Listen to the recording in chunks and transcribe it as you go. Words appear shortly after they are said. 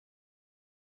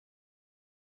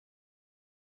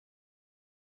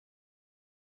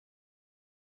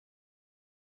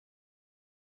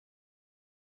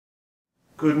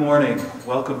Good morning.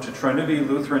 Welcome to Trinity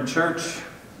Lutheran Church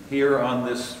here on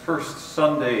this first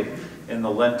Sunday in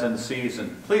the Lenten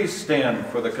season. Please stand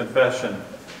for the confession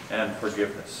and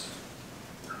forgiveness.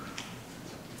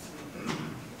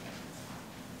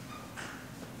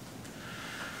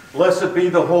 Blessed be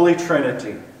the Holy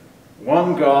Trinity,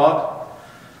 one God,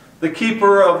 the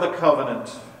keeper of the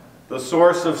covenant, the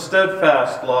source of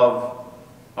steadfast love,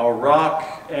 our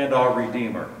rock and our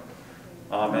Redeemer.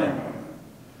 Amen.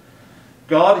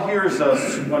 God hears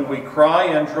us when we cry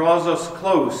and draws us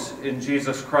close in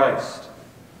Jesus Christ.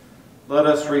 Let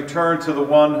us return to the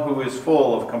one who is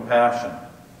full of compassion.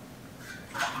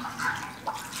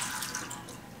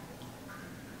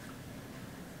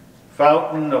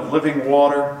 Fountain of living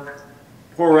water,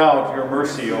 pour out your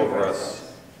mercy over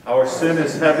us. Our sin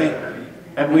is heavy,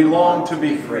 and we long to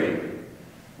be free.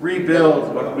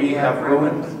 Rebuild what we have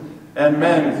ruined, and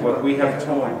mend what we have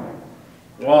torn.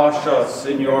 Wash us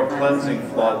in your cleansing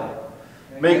flood.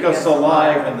 Make us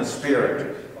alive in the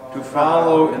Spirit, to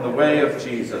follow in the way of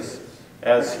Jesus,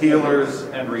 as healers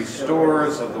and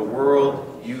restorers of the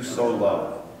world you so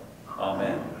love.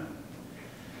 Amen.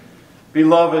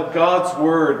 Beloved, God's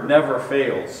word never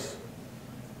fails.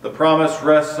 The promise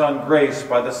rests on grace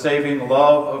by the saving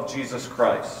love of Jesus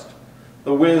Christ,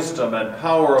 the wisdom and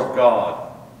power of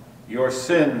God. Your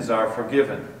sins are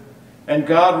forgiven, and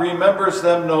God remembers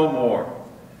them no more.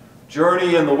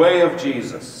 Journey in the way of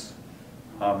Jesus.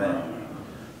 Amen.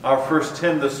 Our first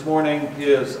hymn this morning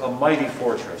is A Mighty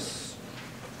Fortress.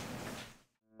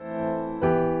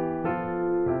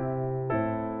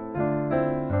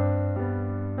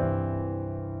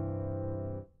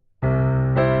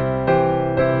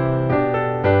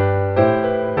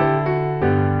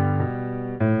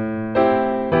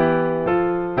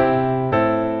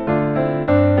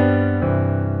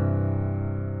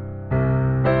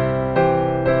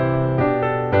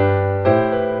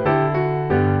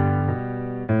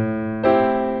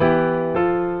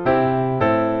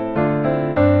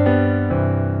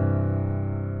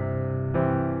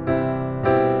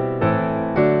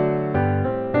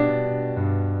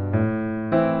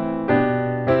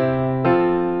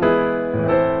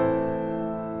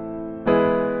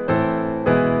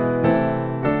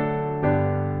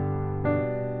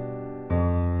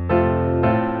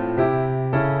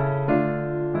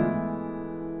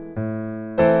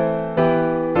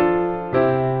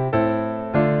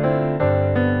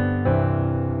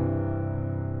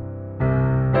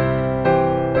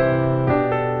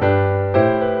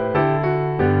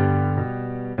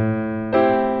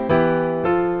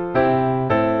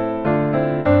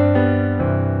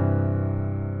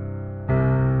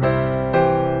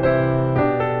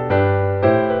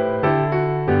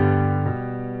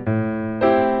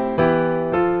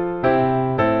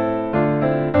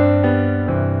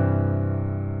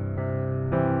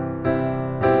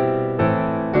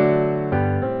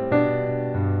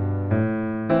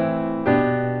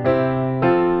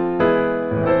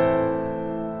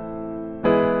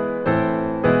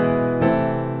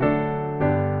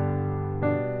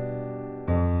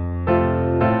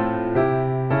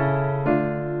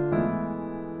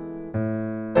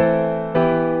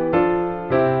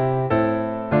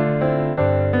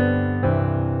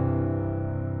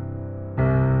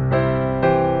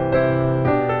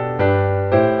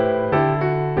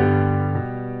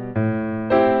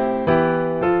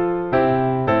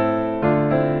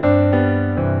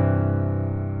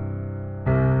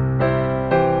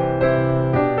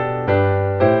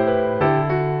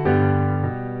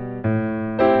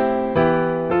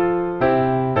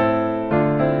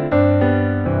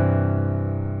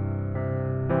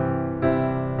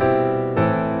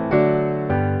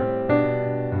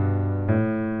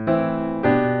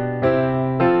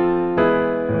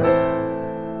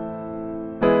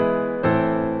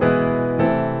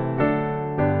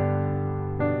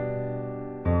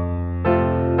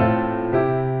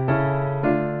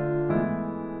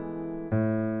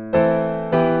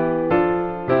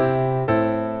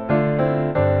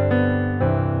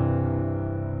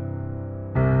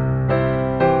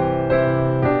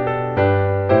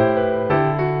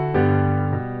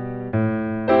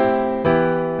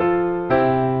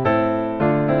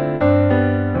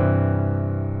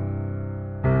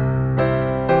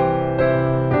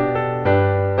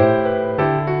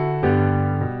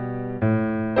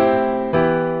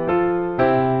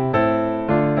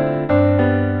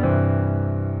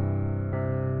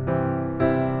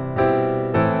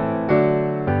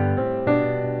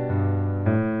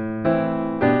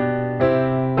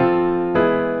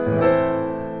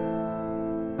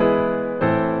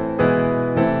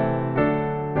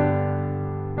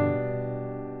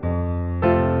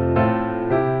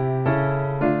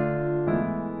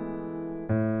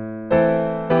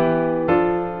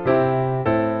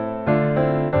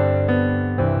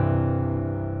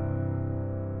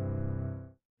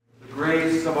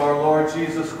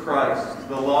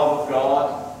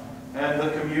 God, and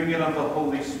the communion of the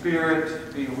Holy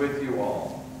Spirit be with you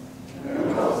all.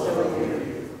 And also with you.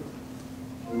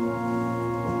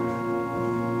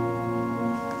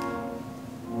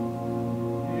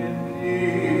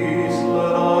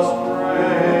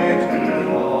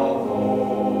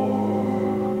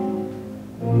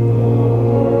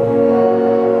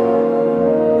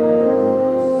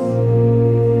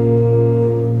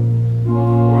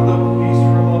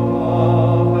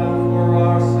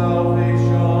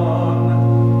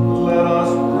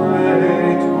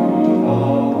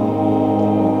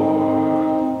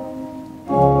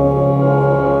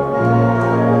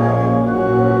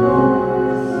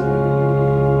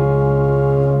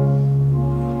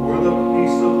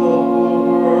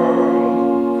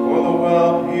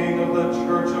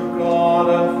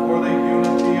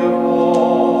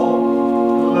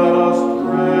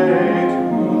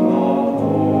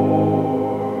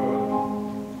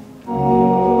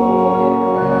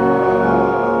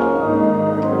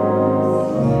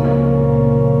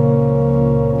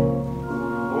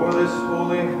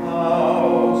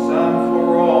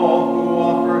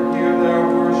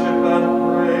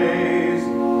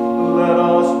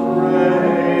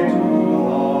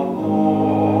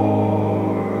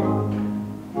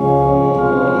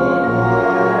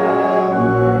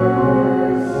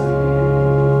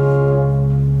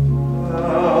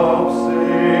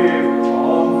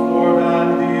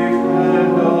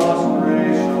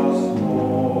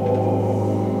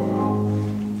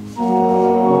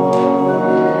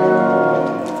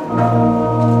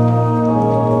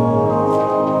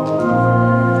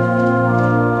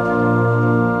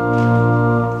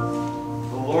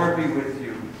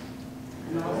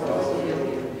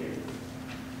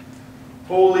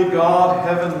 Holy God,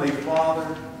 Heavenly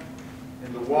Father,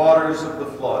 in the waters of the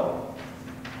flood,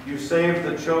 you saved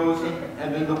the chosen,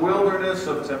 and in the wilderness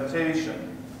of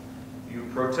temptation, you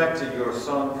protected your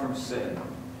Son from sin.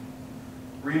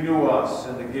 Renew us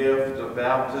in the gift of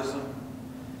baptism.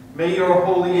 May your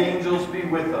holy angels be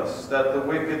with us, that the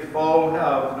wicked foe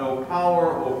have no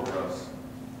power over us.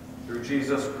 Through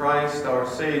Jesus Christ, our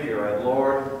Savior and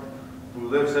Lord, who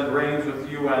lives and reigns with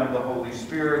you and the Holy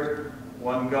Spirit,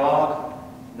 one God,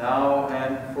 now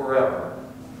and forever.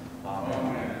 Amen.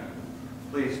 Amen.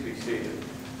 Please be seated.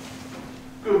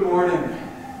 Good morning.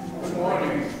 Good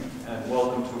morning. And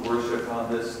welcome to worship on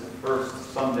this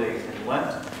first Sunday in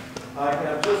Lent. I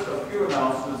have just a few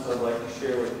announcements I'd like to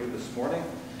share with you this morning.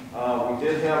 We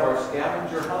did have our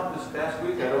scavenger hunt this past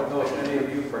week. I don't know if any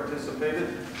of you participated,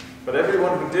 but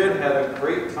everyone who did had a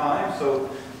great time. So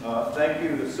thank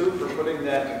you to Sue for putting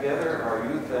that together. Our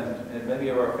youth and many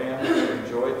of our families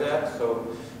enjoyed that. So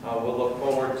we'll look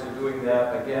forward to doing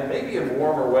that again, maybe in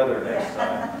warmer weather next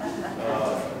time.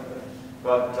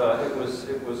 But it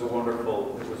was a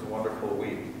wonderful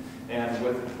week. And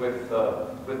with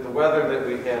the weather that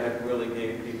we had, it really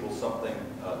gave people something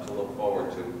to look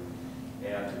forward to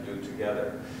and to do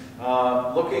together.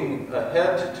 Looking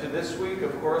ahead to this week,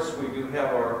 of course, we do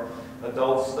have our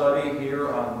adult study here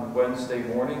on Wednesday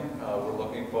morning. We're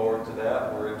looking forward to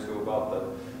that. We're into about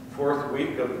the 4th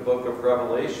week of the book of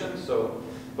Revelation.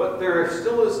 But there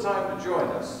still is time to join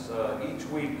us. Each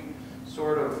week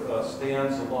sort of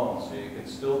stands alone, so you can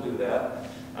still do that.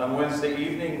 On Wednesday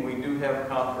evening, we do have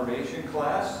confirmation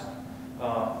class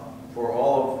for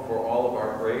all of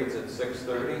our grades at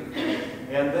 6:30,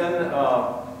 and then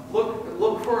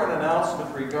look for an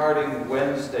announcement regarding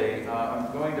Wednesday.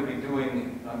 I'm going to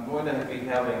be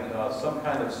having some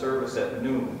kind of service at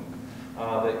noon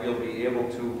that you'll be able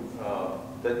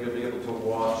to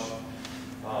watch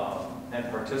and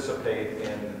participate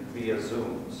in via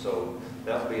Zoom. So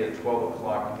that'll be at 12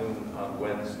 o'clock noon on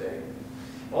Wednesday.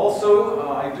 Also,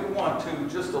 I do want to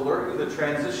just alert you, the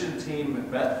transition team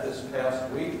met this past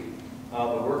week.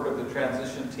 The work of the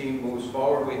transition team moves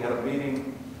forward. We had a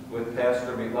meeting with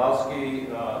Pastor Milowski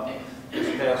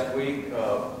this past week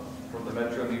from the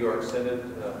Metro New York Synod.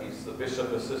 He's the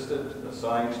bishop assistant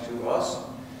assigned to us.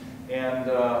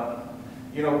 And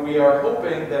we are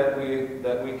hoping that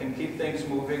we can keep things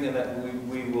moving and that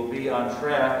we will be on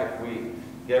track if we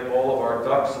get all of our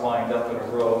ducks lined up in a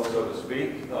row, so to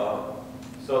speak,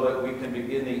 so that we can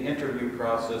begin the interview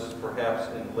process perhaps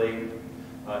in late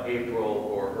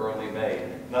April or early May.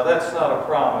 Now that's not a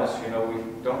promise. We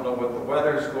don't know what the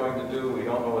weather's going to do. We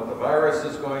don't know what the virus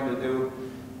is going to do,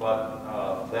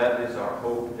 but that is our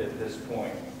hope at this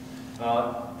point.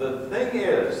 The thing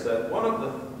is that one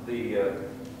of the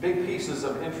big pieces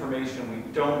of information we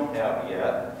don't have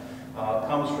yet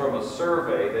comes from a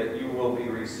survey that you will be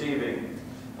receiving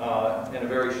in a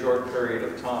very short period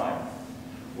of time.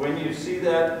 when you see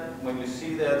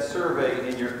that survey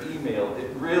in your email, it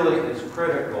really is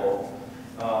critical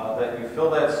that you fill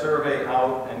that survey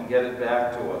out and get it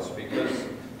back to us, because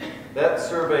that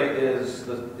survey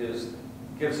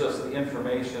gives us the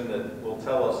information that will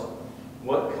tell us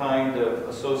what kind of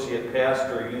associate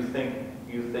pastor you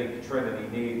think Trinity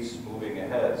needs moving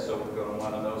ahead. So we're going to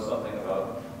want to know something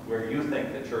about where you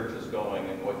think the church is going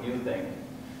and what you think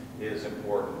is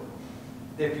important.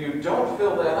 If you don't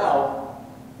fill that out,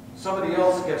 somebody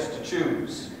else gets to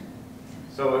choose.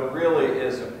 So it really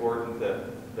is important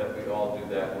that we all do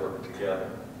that work together.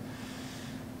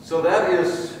 So that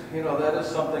is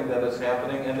something that is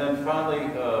happening. And then finally,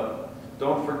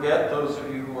 don't forget, those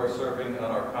of you who are serving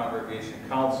on our congregation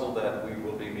council, that we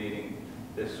will be meeting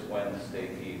this Wednesday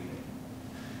evening.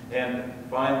 And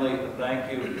finally,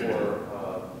 thank you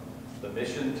for the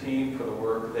mission team for the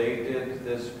work they did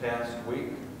this past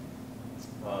week.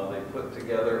 They put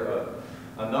together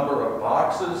a number of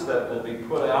boxes that will be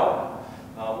put out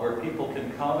where people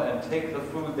can come and take the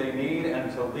food they need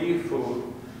and to leave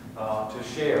food to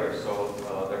share.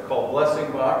 So they're called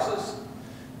blessing boxes,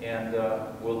 and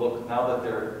we'll look, now that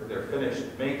they're finished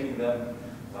making them,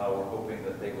 we're hoping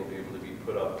that they will be able to be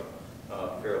put up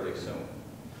fairly soon.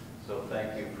 So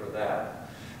thank you for that.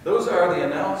 Those are the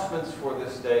announcements for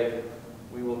this day.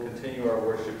 We will continue our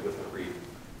worship with a reading.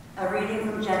 A reading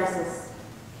from Genesis.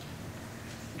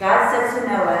 God said to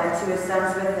Noah and to his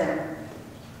sons with him,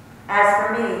 "As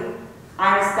for me,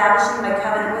 I am establishing my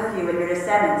covenant with you and your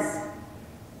descendants,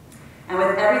 and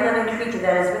with every living creature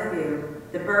that is with you,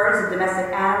 the birds and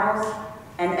domestic animals,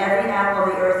 and every animal of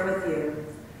the earth with you,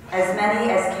 as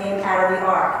many as came out of the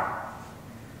ark.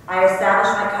 I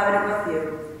establish my covenant with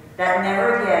you, that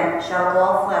never again shall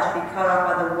all flesh be cut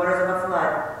off by the waters of a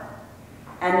flood,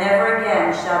 and never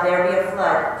again shall there be a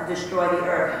flood to destroy the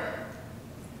earth."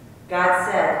 God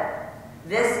said,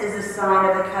 "This is the sign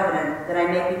of the covenant that I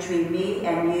make between me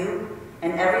and you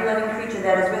and every living creature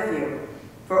that is with you,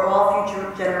 for all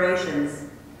future generations.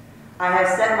 I have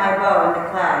set my bow in the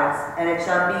clouds, and it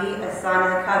shall be a sign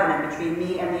of the covenant between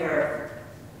me and the earth.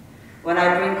 When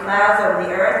I bring clouds over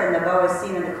the earth and the bow is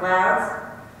seen in the clouds,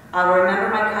 I will remember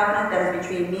my covenant that is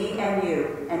between me and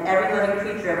you and every living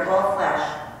creature of all flesh,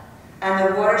 and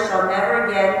the water shall never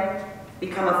again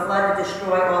become a flood to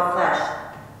destroy all flesh.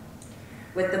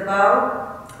 With the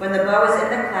bow, when the bow is in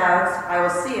the clouds, I will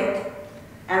see it,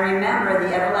 and remember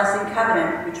the everlasting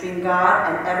covenant between God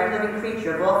and every living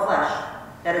creature of all flesh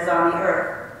that is on the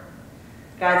earth."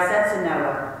 God said to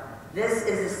Noah, "This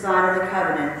is the sign of the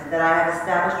covenant that I have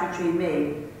established between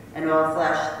me and all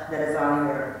flesh that is on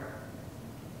the earth."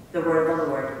 The word of the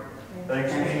Lord.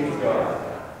 Thanks be to God.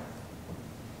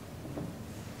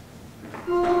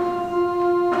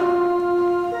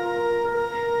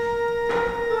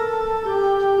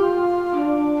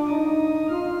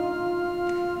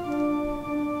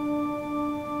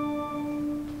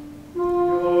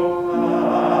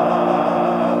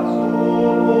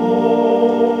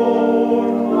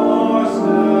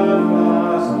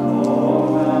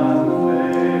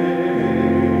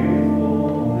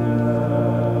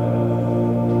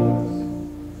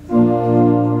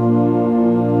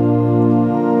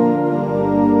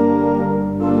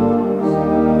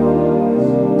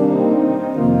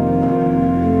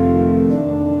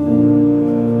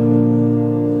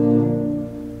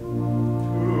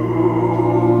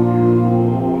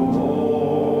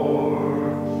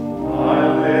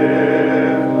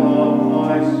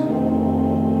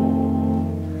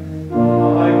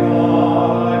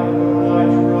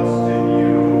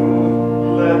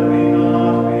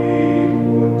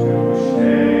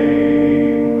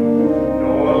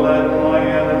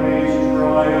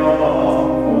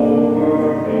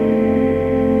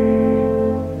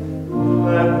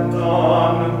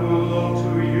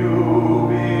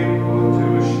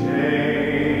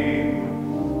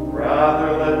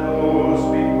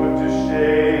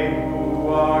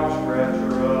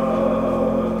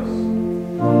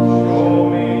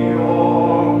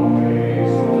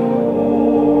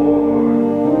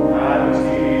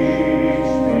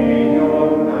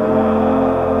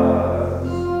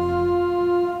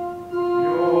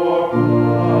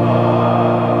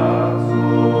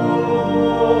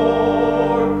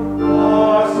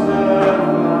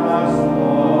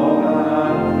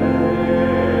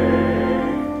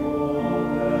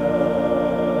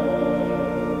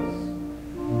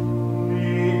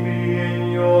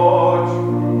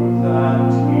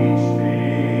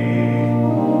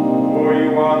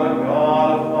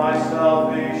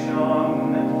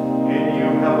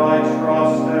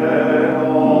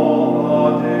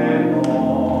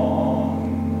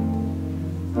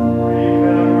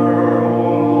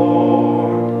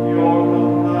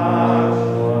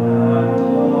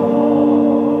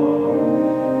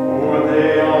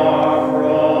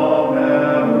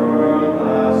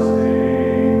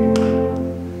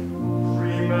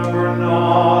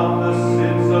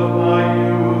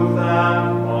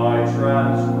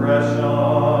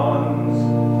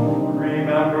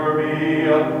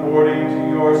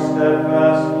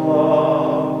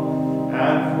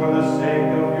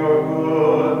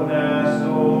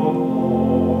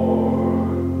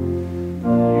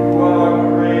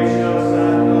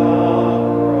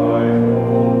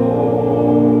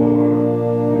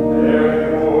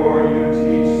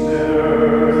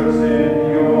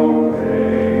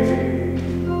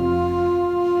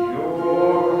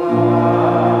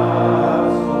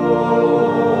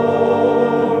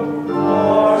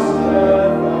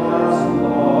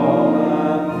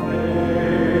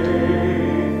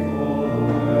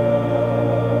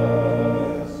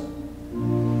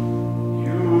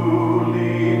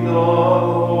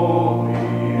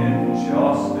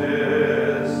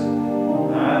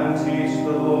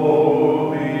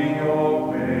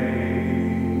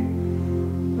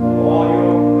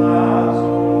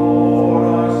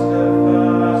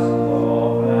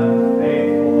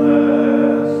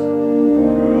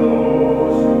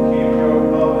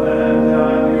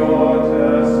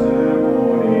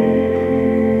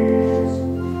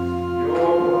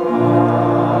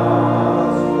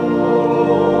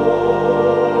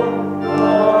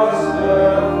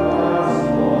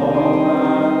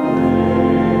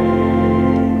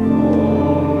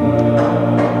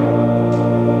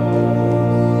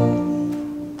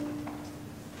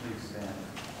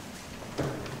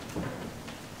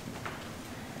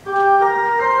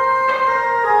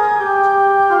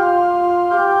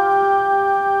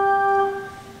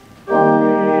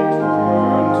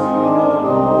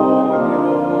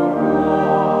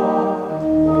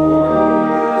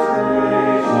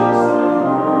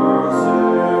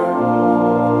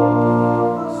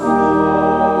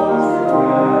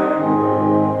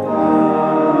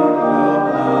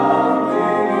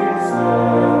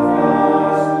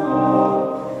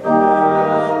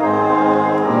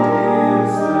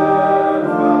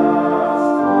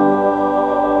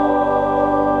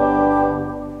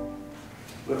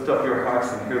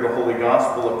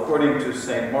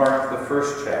 St. Mark, the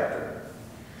first chapter.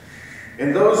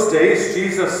 In those days,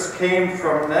 Jesus came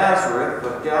from Nazareth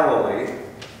of Galilee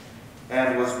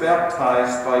and was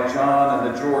baptized by John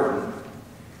in the Jordan.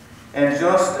 And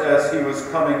just as he was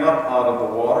coming up out of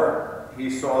the water, he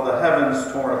saw the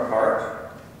heavens torn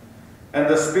apart, and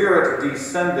the Spirit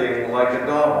descending like a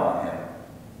dove on him.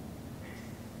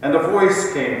 And a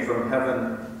voice came from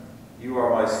heaven, "You are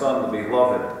my Son, the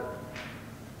beloved.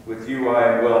 With you I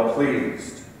am well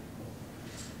pleased."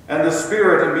 And the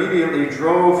Spirit immediately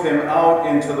drove him out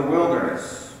into the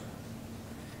wilderness.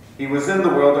 He was in the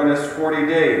wilderness 40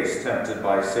 days, tempted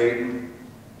by Satan,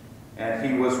 and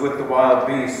he was with the wild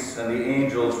beasts, and the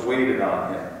angels waited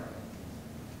on him.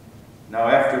 Now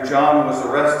after John was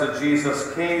arrested,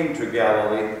 Jesus came to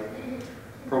Galilee,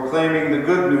 proclaiming the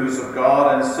good news of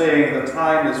God and saying, "The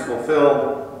time is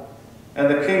fulfilled, and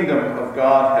the kingdom of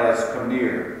God has come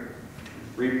near.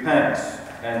 Repent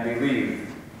and believe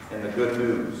in the good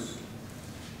news."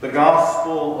 The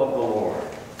gospel of the Lord.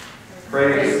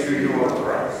 Praise to you, O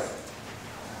Christ.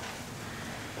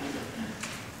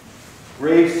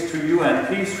 Grace to you and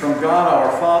peace from God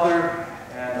our Father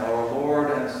and our Lord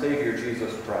and Savior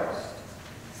Jesus Christ.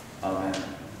 Amen.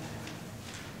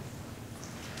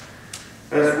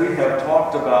 As we have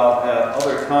talked about at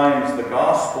other times, the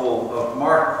Gospel of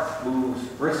Mark moves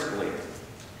briskly.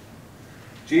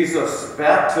 Jesus'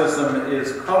 baptism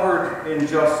is covered in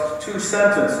just 2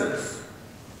 sentences,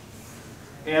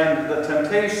 and the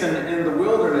temptation in the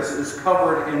wilderness is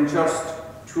covered in just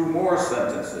 2 more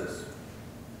sentences.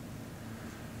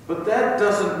 But that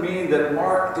doesn't mean that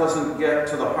Mark doesn't get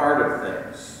to the heart of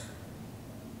things.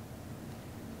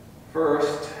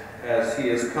 First, as he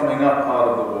is coming up out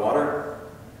of the water,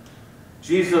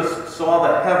 Jesus saw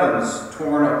the heavens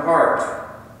torn apart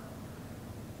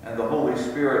and the Holy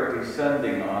Spirit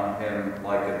descending on him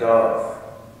like a dove.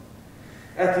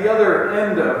 At the other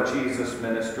end of Jesus'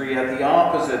 ministry, at the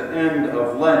opposite end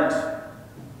of Lent,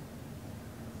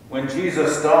 when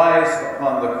Jesus dies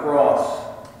upon the cross,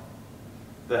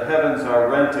 the heavens are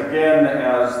rent again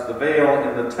as the veil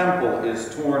in the temple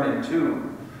is torn in two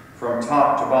from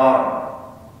top to bottom.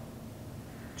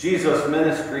 Jesus'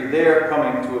 ministry there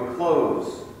coming to a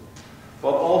close,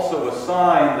 but also a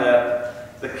sign that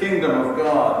the kingdom of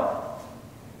God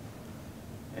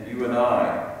and you and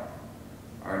I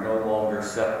are no longer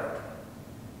separate.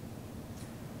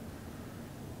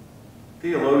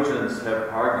 Theologians have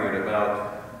argued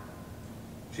about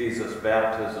Jesus'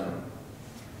 baptism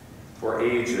for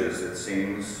ages, it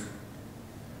seems.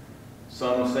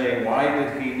 Some saying, why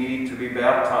did he need to be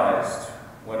baptized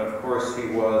when, of course, he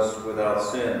was without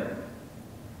sin?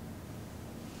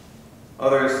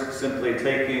 Others simply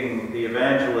taking the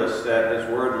evangelist at his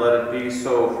word, let it be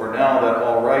so for now that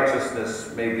all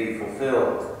righteousness may be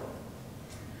fulfilled.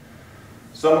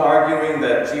 Some arguing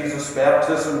that Jesus'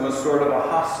 baptism was sort of a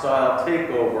hostile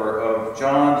takeover of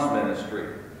John's ministry.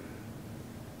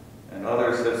 And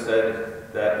others have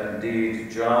said that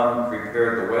indeed John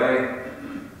prepared the way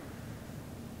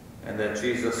and that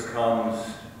Jesus comes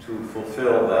to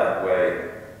fulfill that way,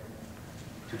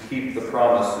 to keep the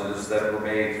promises that were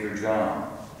made through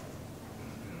John.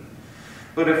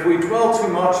 But if we dwell too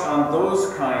much on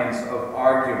those kinds of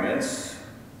arguments,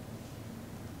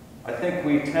 I think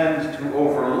we tend to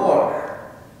overlook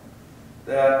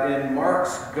that in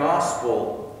Mark's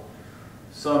gospel,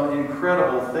 some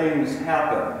incredible things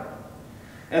happen.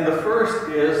 And the first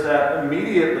is that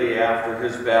immediately after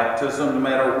his baptism, no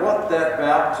matter what that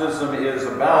baptism is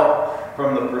about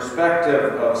from the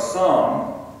perspective of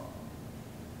some,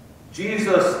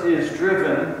 Jesus is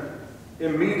driven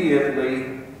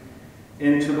immediately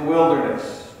into the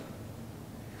wilderness.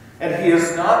 And he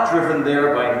is not driven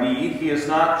there by need. He is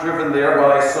not driven there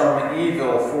by some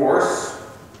evil force.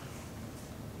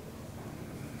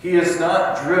 He is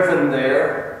not driven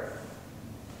there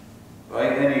by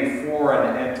any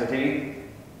foreign entity,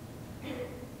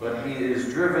 but he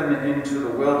is driven into the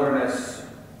wilderness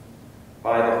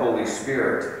by the Holy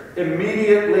Spirit.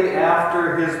 Immediately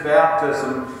after his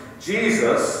baptism,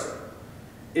 Jesus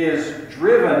is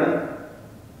driven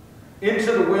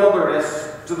into the wilderness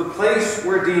to the place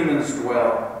where demons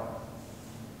dwell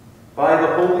by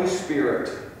the Holy Spirit,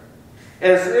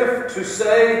 as if to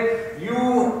say,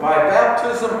 you by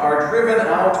baptism are driven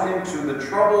out into the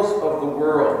troubles of the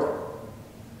world,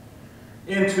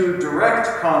 into direct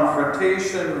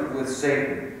confrontation with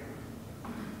Satan.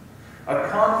 A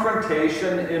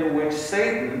confrontation in which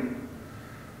Satan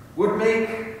would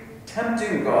make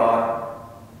tempting God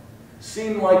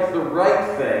seem like the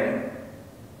right thing,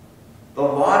 the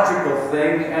logical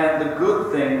thing, and the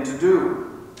good thing to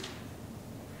do.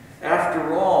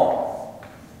 After all,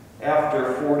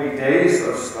 after 40 days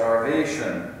of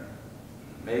starvation,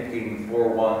 making for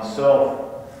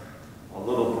oneself a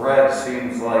little bread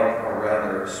seems like a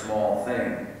rather small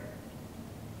thing.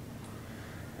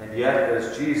 And yet,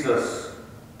 as Jesus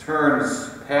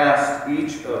turns past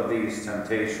each of these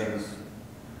temptations,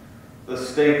 the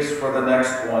stakes for the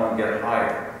next one get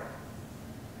higher.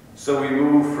 So we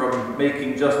move from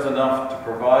making just enough to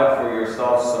provide for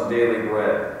yourself some daily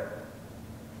bread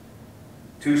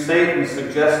to Satan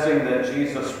suggesting that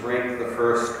Jesus break the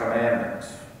first commandment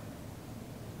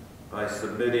by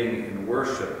submitting in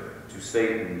worship to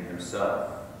Satan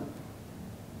himself.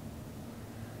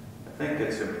 I think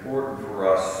it's important for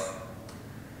us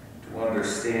to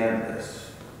understand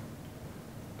this,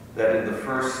 that in the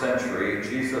first century,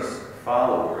 Jesus'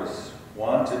 followers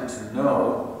wanted to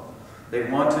know, they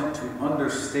wanted to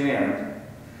understand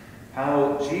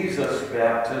how Jesus'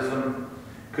 baptism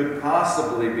could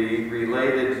possibly be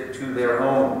related to their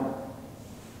own.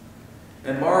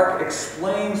 And Mark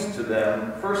explains to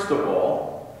them, first of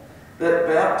all, that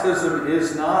baptism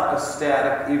is not a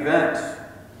static event.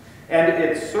 And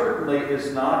it certainly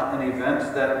is not an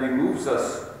event that removes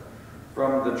us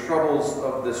from the troubles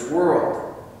of this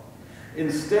world.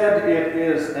 Instead, it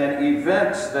is an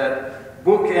event that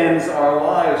bookends our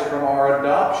lives from our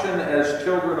adoption as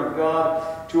children of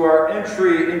God to our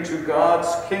entry into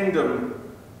God's kingdom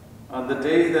on the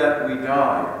day that we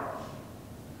die.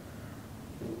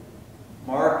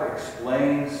 Mark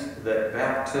explains that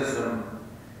baptism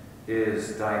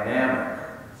is dynamic.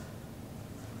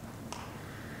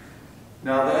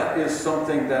 Now that is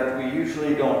something that we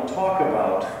usually don't talk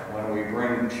about when we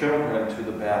bring children to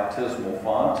the baptismal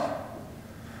font.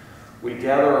 We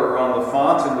gather around the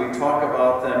font and we talk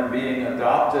about them being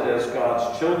adopted as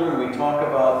God's children. We talk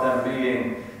about them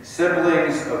being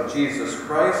siblings of Jesus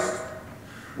Christ.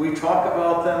 We talk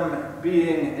about them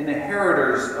being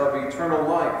inheritors of eternal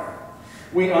life.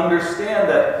 We understand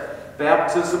that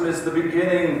baptism is the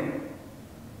beginning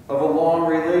of a long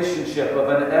relationship, of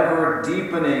an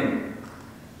ever-deepening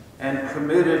and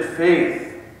committed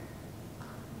faith,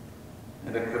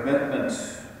 and a commitment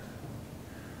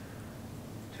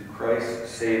to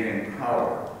Christ's saving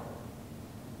power.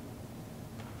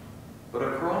 But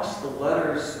across the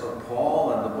letters of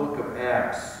Paul and the book of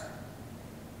Acts,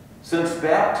 since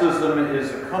baptism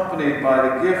is accompanied by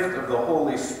the gift of the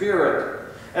Holy Spirit,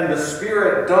 and the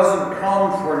Spirit doesn't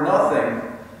come for nothing,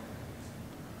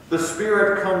 the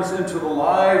Spirit comes into the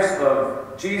lives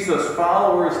of Jesus'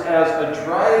 followers as a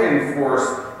driving force,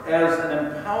 as an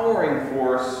empowering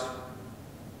force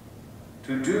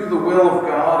to do the will of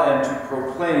God and to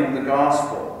proclaim the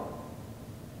gospel.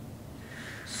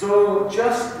 So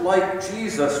just like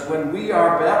Jesus, when we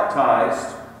are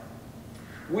baptized,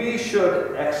 we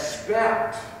should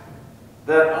expect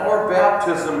that our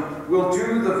baptism will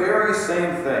do the very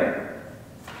same thing.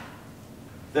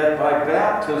 That by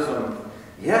baptism,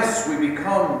 yes, we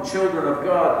become children of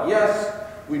God. Yes,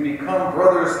 we become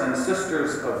brothers and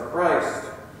sisters of Christ.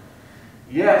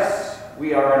 Yes,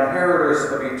 we are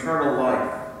inheritors of eternal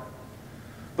life.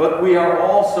 But we are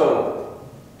also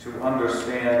to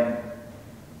understand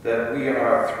that we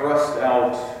are thrust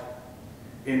out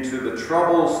into the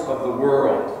troubles of the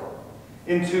world,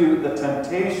 into the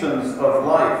temptations of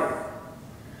life,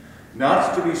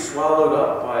 not to be swallowed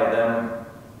up by them,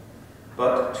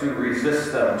 but to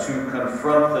resist them, to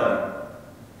confront them,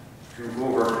 to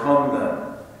overcome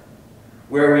them,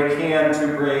 where we can to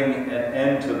bring an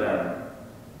end to them,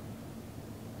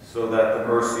 so that the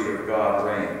mercy of God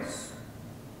reigns.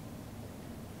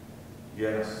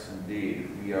 Yes,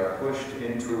 indeed, we are pushed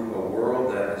into a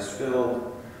world that is filled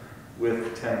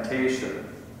with temptation.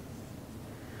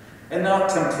 And not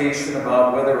temptation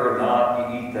about whether or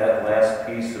not you eat that last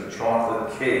piece of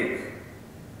chocolate cake.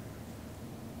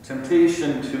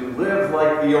 Temptation to live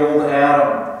like the old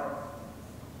Adam.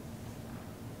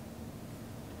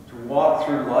 To walk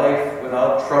through life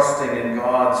without trusting in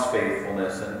God's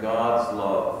faithfulness and God's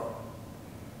love.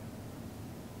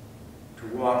 To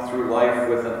walk through life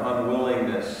with an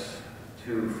unwillingness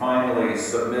to finally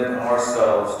submit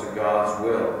ourselves to God's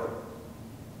will.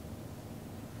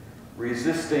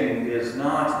 Resisting is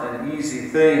not an easy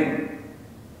thing.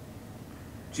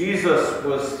 Jesus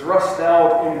was thrust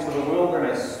out into the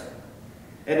wilderness,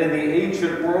 and in the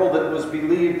ancient world it was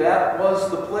believed that was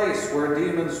the place where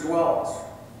demons dwelt.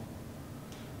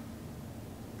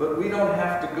 But we don't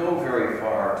have to go very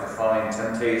far to find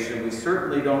temptation. We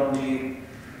certainly don't need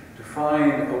to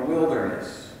find a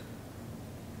wilderness.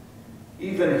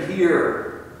 Even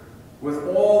here, with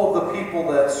all of the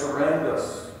people that surround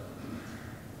us,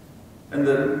 and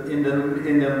in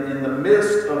the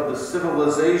midst of the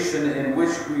civilization in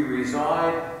which we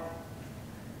reside,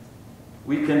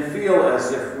 We can feel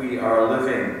as if we are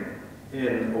living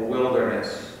in a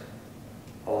wilderness,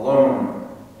 alone,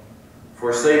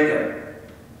 forsaken,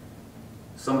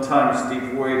 sometimes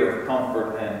devoid of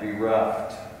comfort and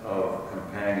bereft of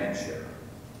companionship.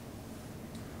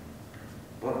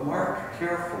 But mark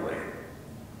carefully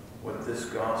what this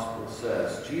gospel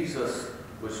says. Jesus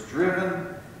was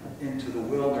driven into the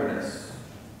wilderness.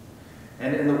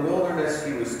 And in the wilderness,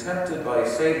 he was tempted by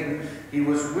Satan. He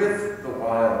was with the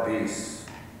wild beasts.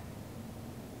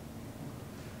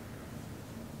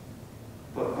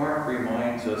 But Mark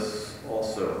reminds us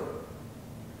also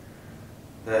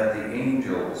that the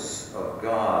angels of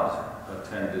God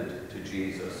attended to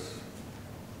Jesus,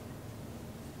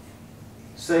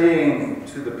 saying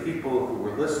to the people who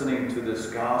were listening to this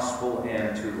gospel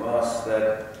and to us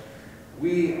that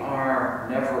we are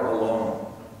never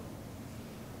alone,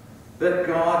 that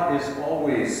God is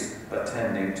always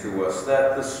attending to us,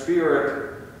 that the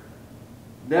Spirit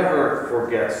never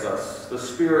forgets us. The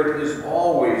Spirit is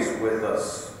always with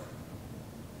us.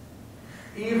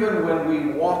 Even when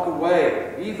we walk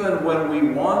away, even when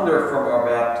we wander from our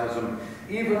baptism,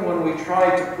 even when we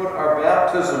try to put our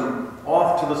baptism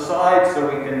off to the side so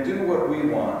we can do what we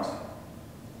want,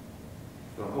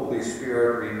 the Holy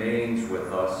Spirit remains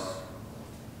with us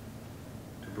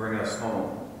to bring us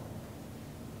home.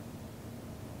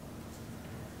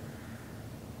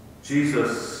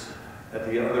 Jesus, at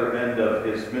the other end of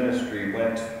his ministry,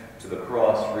 went to the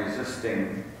cross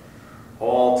resisting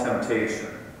all temptation.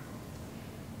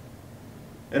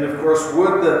 And of course,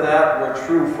 would that that were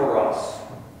true for us.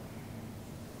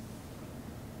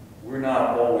 We're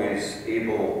not always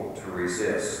able to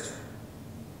resist.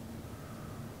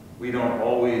 We don't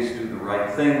always do the right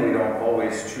thing. We don't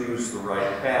always choose the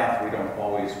right path. We don't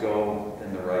always go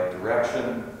in the right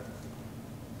direction.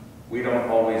 We don't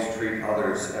always treat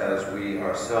others as we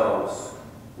ourselves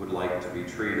would like to be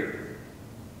treated.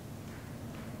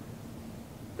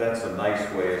 That's a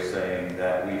nice way of saying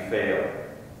that we fail.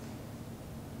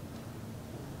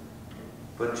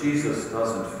 But Jesus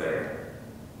doesn't fail.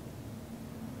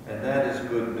 And that is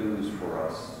good news for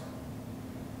us,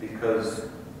 because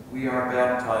we are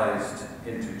baptized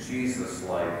into Jesus'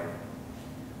 life,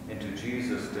 into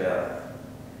Jesus' death,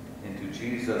 into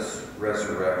Jesus'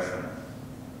 resurrection.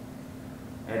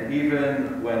 And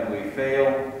even when we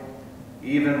fail,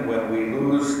 even when we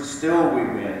lose, still we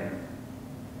win,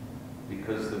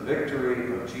 because the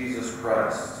victory of Jesus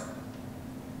Christ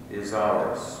is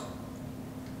ours.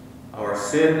 Our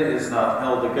sin is not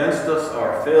held against us.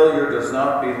 Our failure does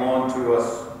not belong to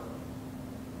us.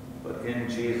 But in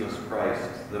Jesus Christ,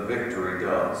 the victory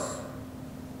does.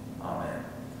 Amen.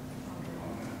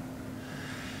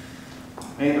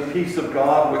 May the peace of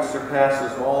God, which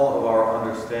surpasses all of our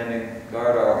understanding,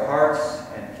 guard our hearts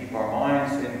and keep our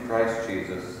minds in Christ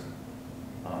Jesus.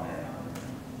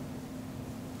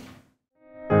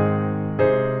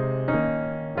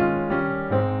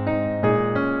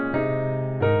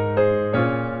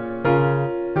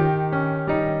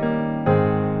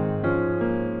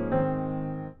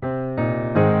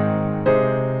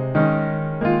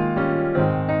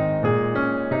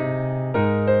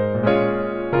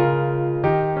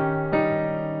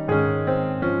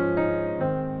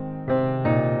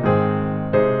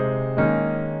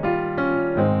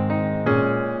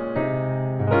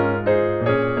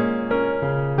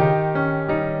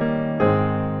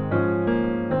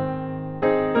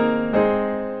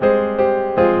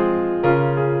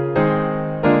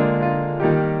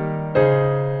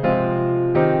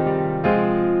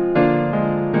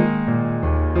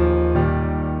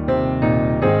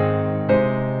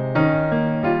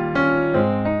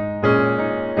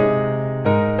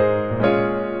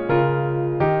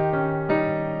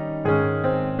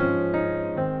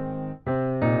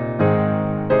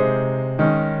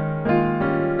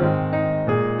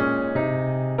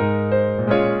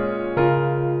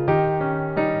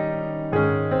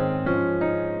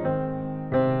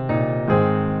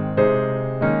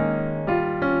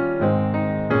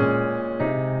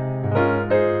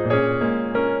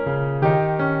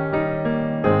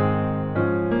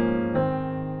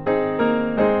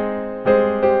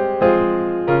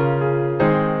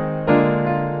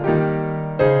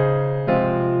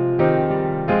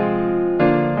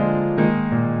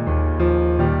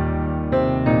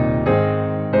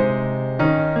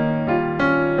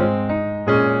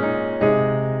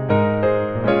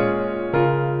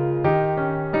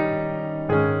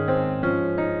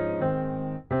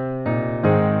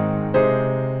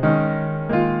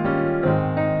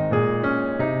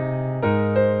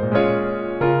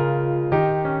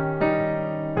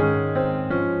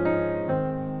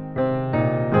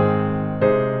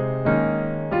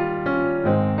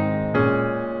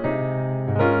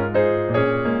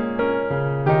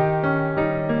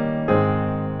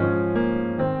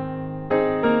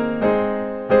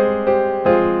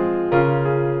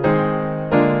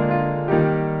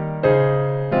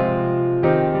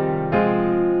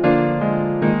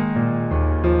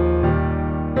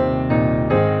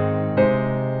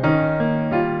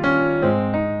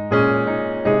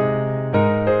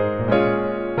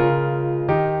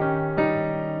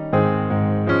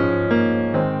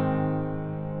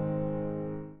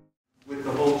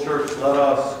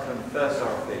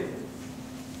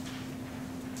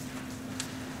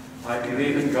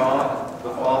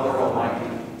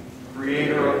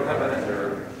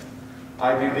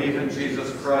 believe in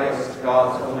Jesus Christ,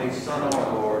 God's only Son,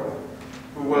 our Lord,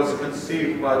 who was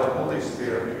conceived by the Holy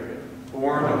Spirit,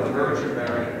 born of the Virgin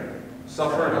Mary,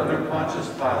 suffered under Pontius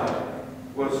Pilate,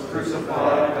 was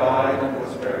crucified, died, and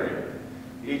was buried.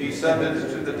 He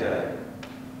descended to the dead.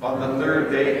 On the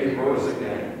third day he rose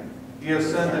again. He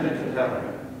ascended into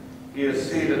heaven. He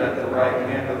is seated at the right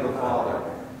hand of the Father,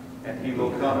 and he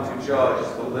will come to judge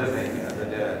the living and the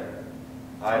dead.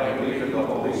 I believe in the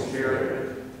Holy Spirit,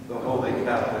 the Holy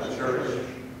Catholic Church,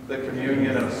 the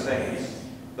communion of saints,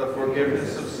 the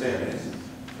forgiveness of sins,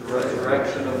 the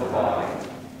resurrection of the body,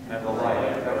 and the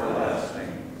life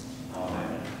everlasting.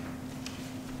 Amen.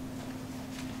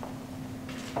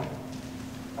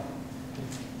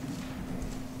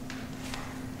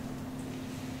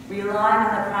 Relying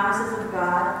on the promises of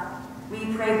God,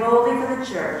 we pray boldly for the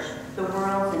Church, the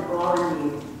world, and all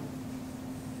in need.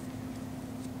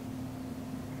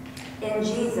 In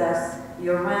Jesus,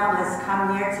 your realm has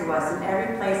come near to us in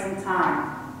every place and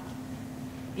time.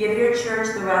 Give your Church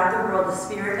throughout the world a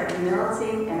spirit of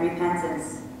humility and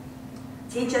repentance.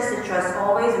 Teach us to trust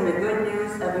always in the good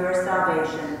news of your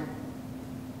salvation.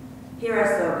 Hear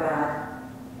us, O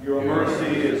God. Your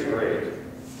mercy is great.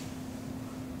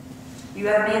 You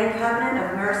have made a covenant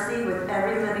of mercy with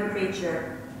every living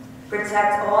creature.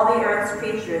 Protect all the earth's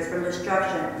creatures from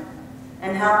destruction,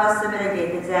 and help us to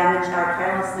mitigate the damage our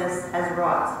carelessness has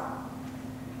wrought.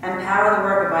 Empower the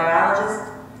work of biologists,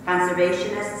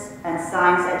 conservationists, and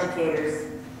science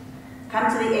educators.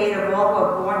 Come to the aid of all who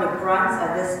have borne the brunt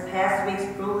of this past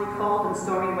week's brutally cold and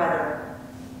stormy weather.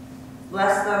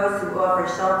 Bless those who offer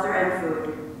shelter and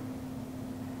food.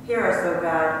 Hear us, O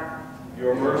God.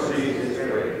 Your mercy is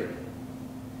great.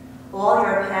 All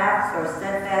your paths are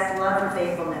steadfast love and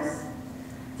faithfulness.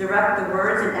 Direct the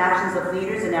words and actions of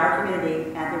leaders in our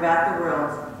community and throughout the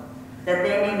world, that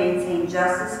they may maintain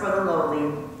justice for the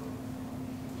lowly.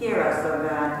 Hear us, O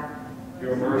God.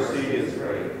 Your mercy is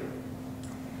great.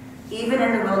 Even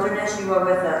in the wilderness you are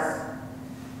with us.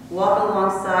 Walk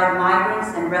alongside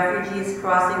migrants and refugees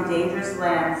crossing dangerous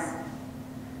lands.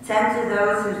 Tend to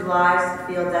those whose lives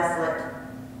feel desolate.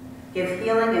 Give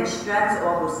healing and strength to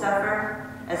all who suffer,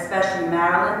 especially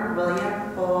Marilyn,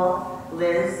 William, Paul,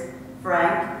 Liz,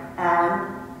 Frank,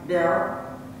 Alan, Bill,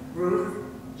 Ruth,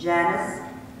 Janice,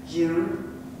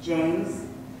 June, James,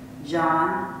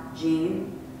 John,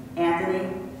 Jean,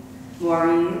 Anthony,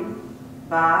 Maureen,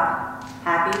 Bob,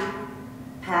 Happy,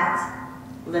 Pat,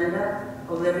 Linda,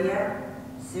 Olivia,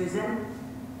 Susan,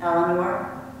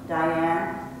 Eleanor,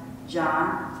 Diane,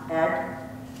 John, Ed,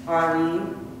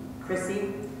 Arlene,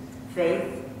 Chrissy,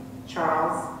 Faith,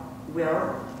 Charles,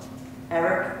 Will,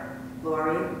 Eric,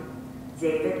 Lori,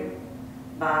 David,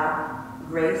 Bob,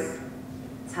 Grace,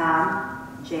 Tom,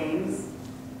 James,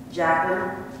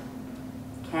 Jacqueline,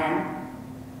 Ken,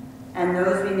 and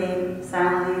those we name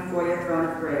silently before your throne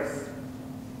of grace.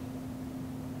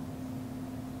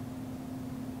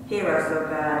 Hear us, O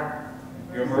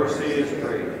God. Your mercy is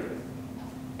great.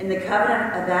 In the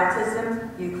covenant of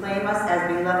baptism, you claim us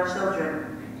as beloved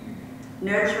children.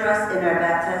 Nurture us in our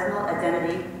baptismal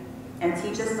identity and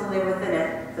teach us to live within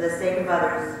it for the sake of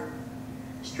others.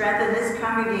 Strengthen this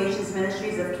congregation's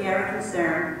ministries of care and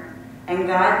concern, and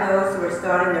guide those who are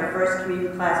starting their first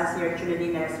communion classes here at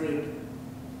Trinity next week.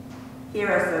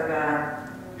 Hear us, O God.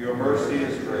 Your mercy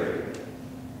is great.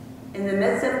 In the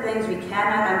midst of things we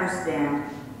cannot understand,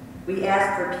 we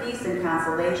ask for peace and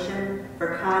consolation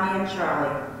for Connie and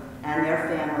Charlie and their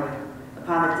family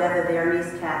upon the death of their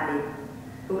niece Kathy,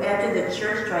 who entered the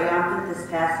church triumphant this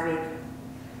past week.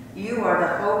 You are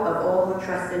the hope of all who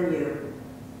trust in you.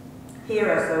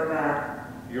 Hear us, O God.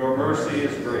 Your mercy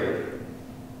is great.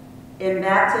 In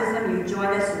baptism, you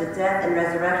joined us to the death and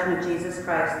resurrection of Jesus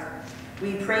Christ.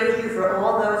 We praise you for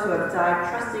all those who have died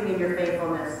trusting in your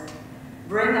faithfulness.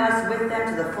 Bring us with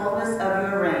them to the fullness of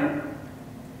your reign.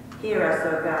 Hear us,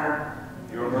 O God.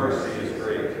 Your mercy is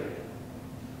great.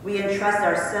 We entrust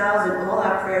ourselves and all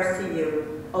our prayers to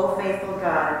you, O faithful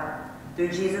God,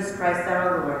 through Jesus Christ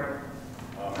our Lord.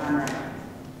 Amen.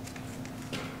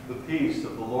 The peace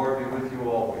of the Lord be with you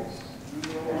always.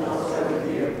 And also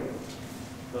with you.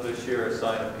 Let us share a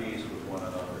sign of peace with one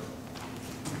another.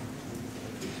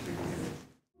 Peace be with you.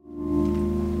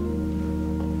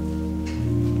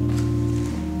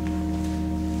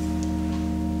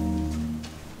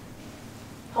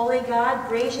 Holy God,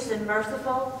 gracious and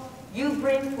merciful, you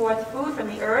bring forth food from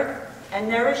the earth and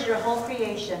nourish your whole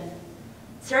creation.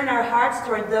 Turn our hearts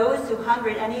toward those who hunger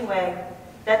in any way,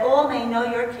 that all may know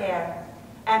your care,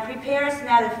 and prepare us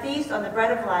now to feast on the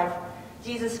bread of life,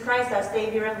 Jesus Christ, our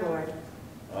Savior and Lord.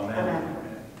 Amen. Amen.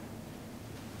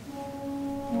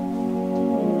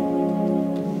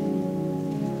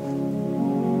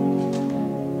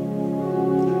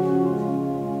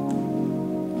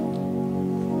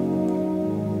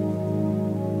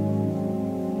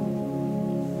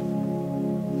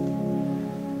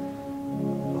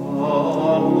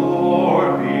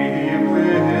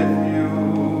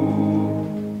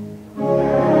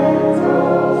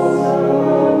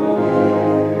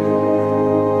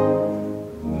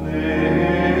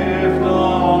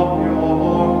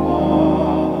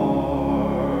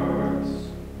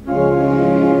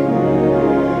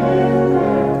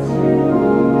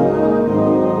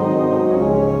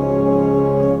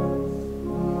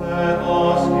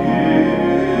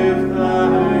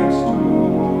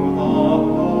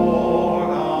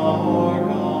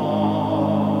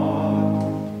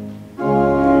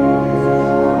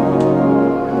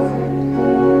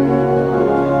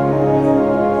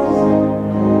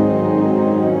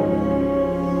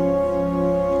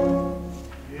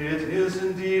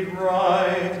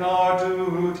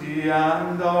 beauty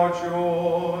and our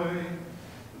joy,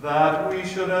 that we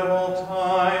should at all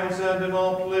times and in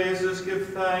all places give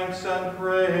thanks and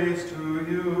praise to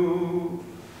you,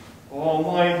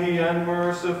 Almighty and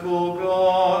merciful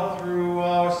God, through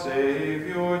our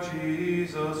Savior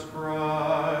Jesus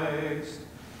Christ.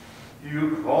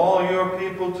 You call your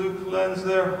people to cleanse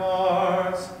their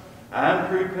hearts and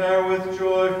prepare with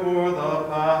joy for the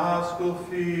Paschal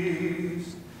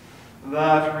feast,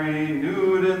 that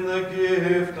renewed in the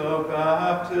gift of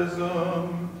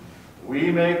baptism,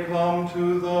 we may come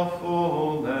to the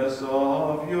fullness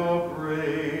of your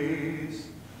grace.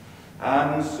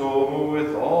 And so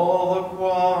with all the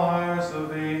choirs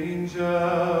of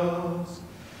angels,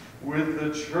 with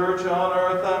the church on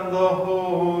earth and the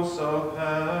hosts of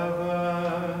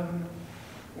heaven,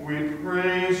 we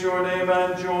praise your name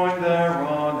and join their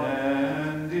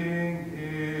unending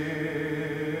hymn.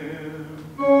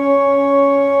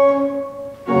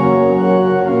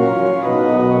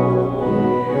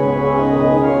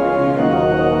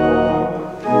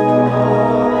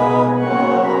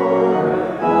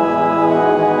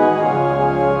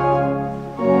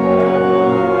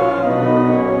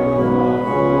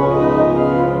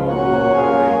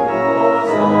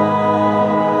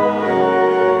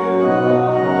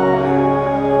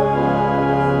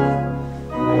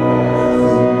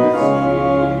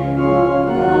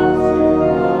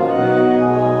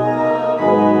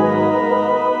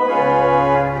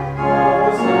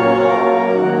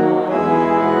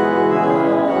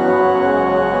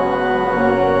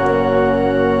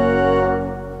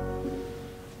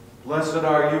 Blessed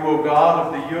are you, O God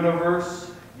of the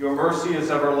universe. Your mercy is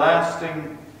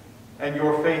everlasting, and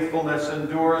your faithfulness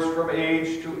endures from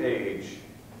age to age.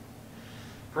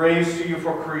 Praise to you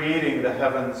for creating the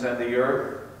heavens and the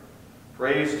earth.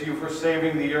 Praise to you for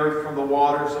saving the earth from the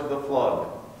waters of the flood.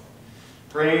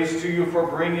 Praise to you for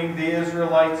bringing the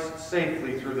Israelites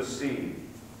safely through the sea.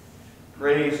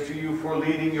 Praise to you for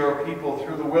leading your people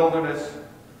through the wilderness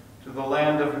to the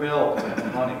land of milk and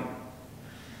honey.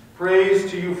 Praise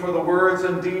to you for the words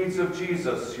and deeds of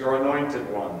Jesus, your anointed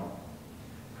one.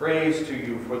 Praise to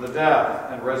you for the death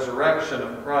and resurrection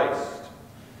of Christ.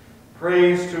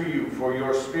 Praise to you for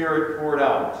your Spirit poured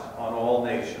out on all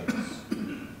nations.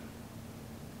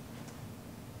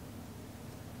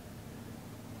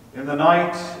 In the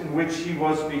night in which he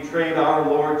was betrayed, our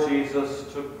Lord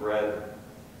Jesus took bread,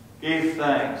 gave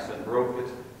thanks and broke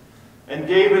it, and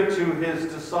gave it to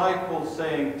his disciples,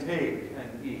 saying, "Take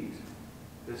and eat.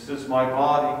 This is my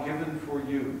body given for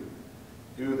you.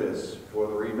 Do this for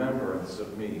the remembrance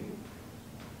of me."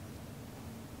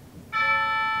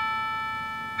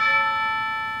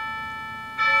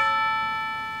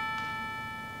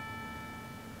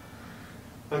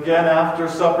 Again, after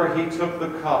supper, he took the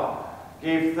cup,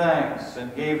 gave thanks,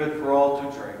 and gave it for all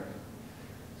to drink,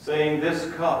 saying, "This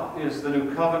cup is the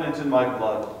new covenant in my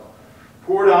blood,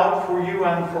 poured out for you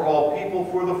and for all people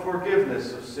for the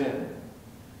forgiveness of sin.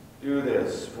 Do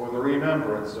this for the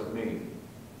remembrance of me."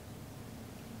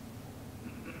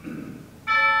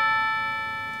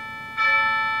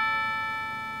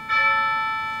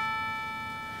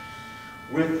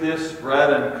 With this bread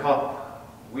and cup,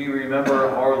 we remember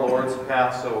our Lord's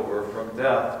Passover from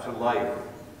death to life,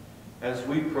 as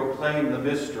we proclaim the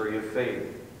mystery of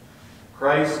faith.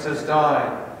 Christ has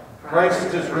died.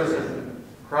 Christ is risen.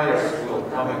 Christ will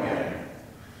come again.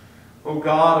 O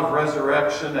God of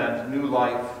resurrection and new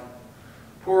life,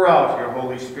 pour out your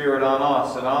Holy Spirit on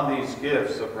us and on these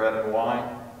gifts of bread and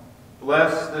wine.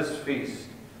 Bless this feast.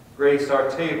 Grace our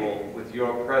table with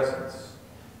your presence.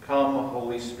 Come,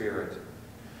 Holy Spirit.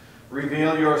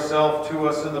 Reveal yourself to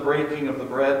us in the breaking of the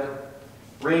bread.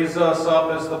 Raise us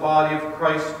up as the body of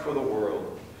Christ for the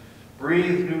world.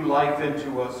 Breathe new life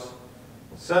into us.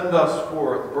 Send us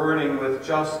forth burning with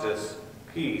justice,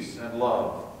 peace, and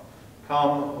love.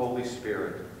 Come, Holy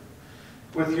Spirit.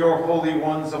 With your holy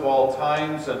ones of all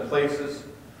times and places,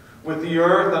 with the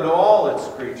earth and all its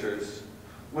creatures,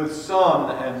 with sun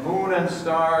and moon and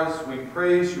stars, we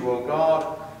praise you, O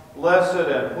God, blessed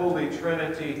and holy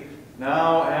Trinity,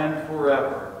 now and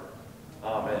forever.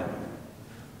 Amen.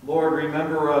 Lord,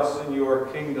 remember us in your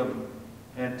kingdom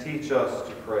and teach us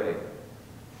to pray.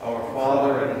 Our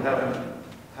Father in heaven,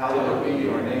 hallowed be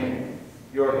your name.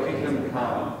 Your kingdom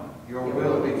come, your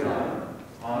will be done,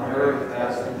 on earth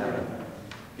as in heaven.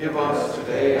 Give us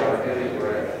today our daily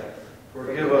bread.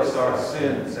 Forgive us our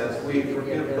sins as we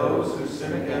forgive those who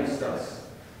sin against us.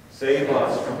 Save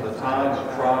us from the time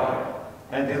of trial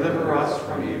and deliver us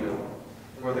from evil.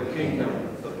 For the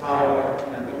kingdom, the power,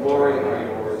 and the glory are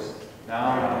yours,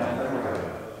 now and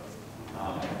forever.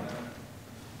 Amen.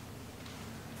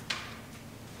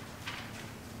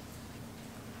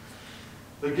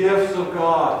 the gifts of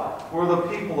God for the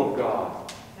people of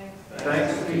God.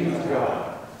 Thanks be to God.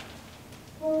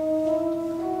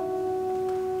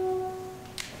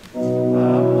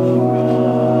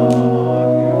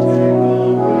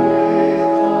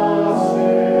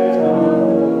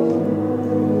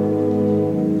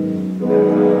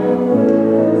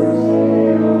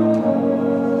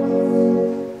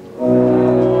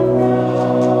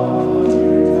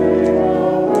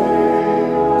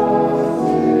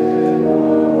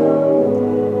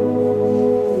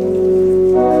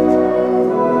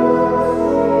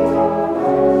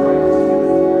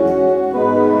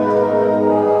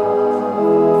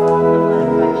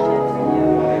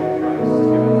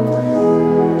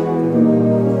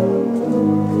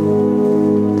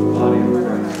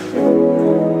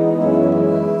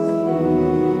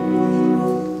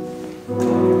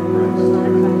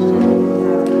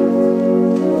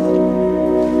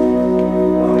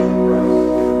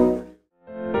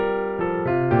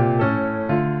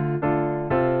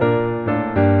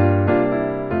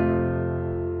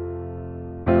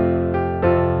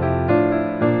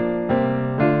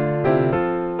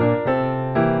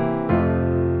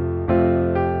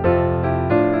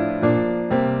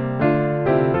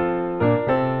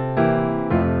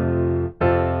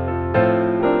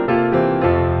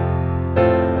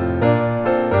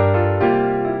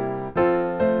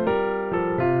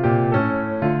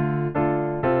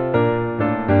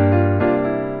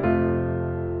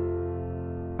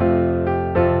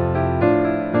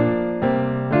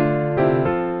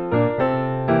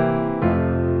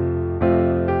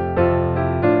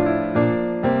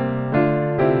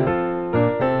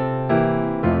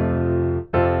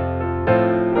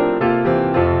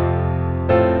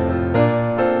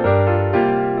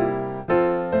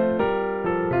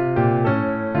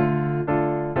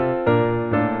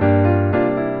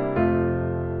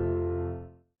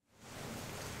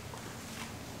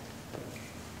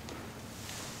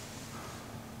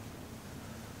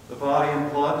 The body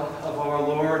and blood of our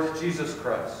Lord Jesus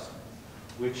Christ,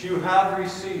 which you have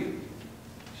received,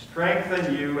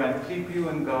 strengthen you and keep you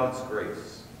in God's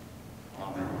grace.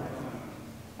 Amen.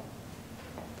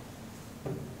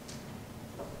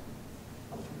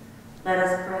 Let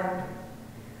us pray.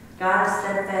 God of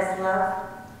steadfast love,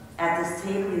 at this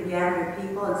table you gather your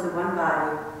people into one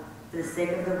body for the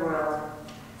sake of the world.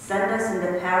 Send us in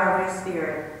the power of your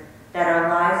Spirit, that our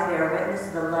lives bear witness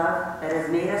to the love that has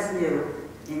made us new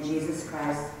in Jesus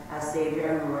Christ, our Savior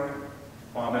and Lord.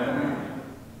 Amen.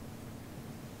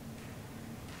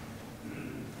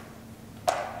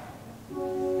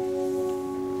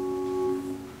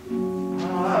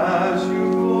 As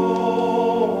you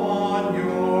go on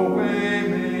your way,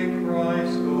 may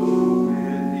Christ go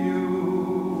with you.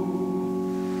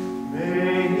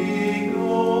 May he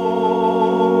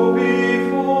go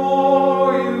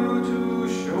before you to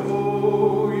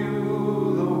show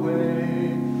you the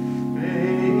way.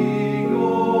 May he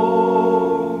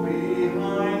go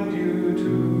behind you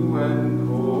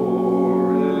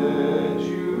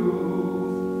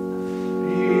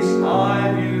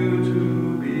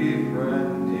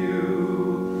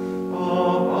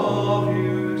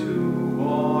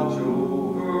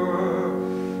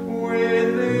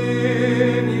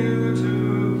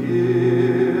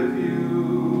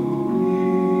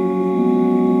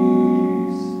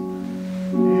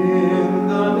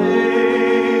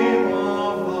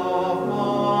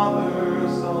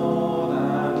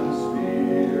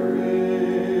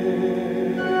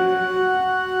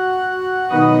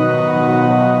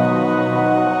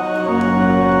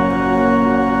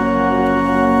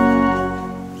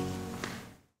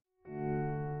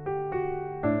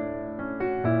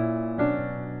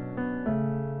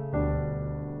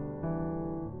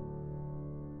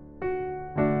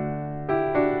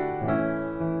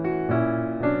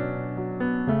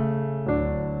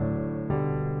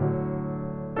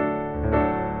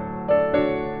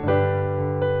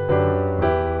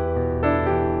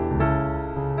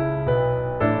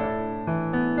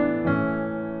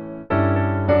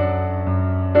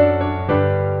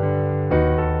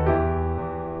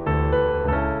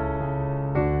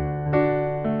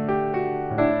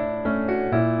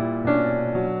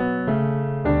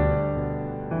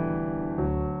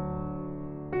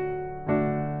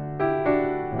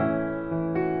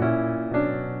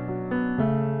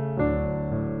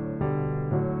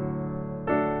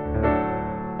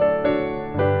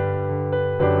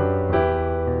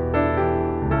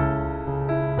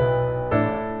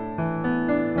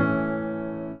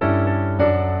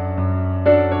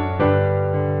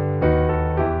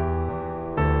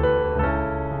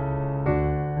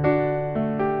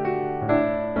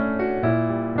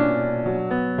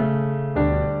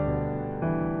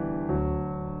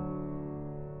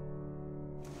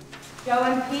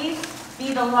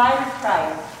light of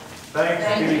Christ.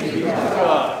 Thanks be to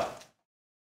God.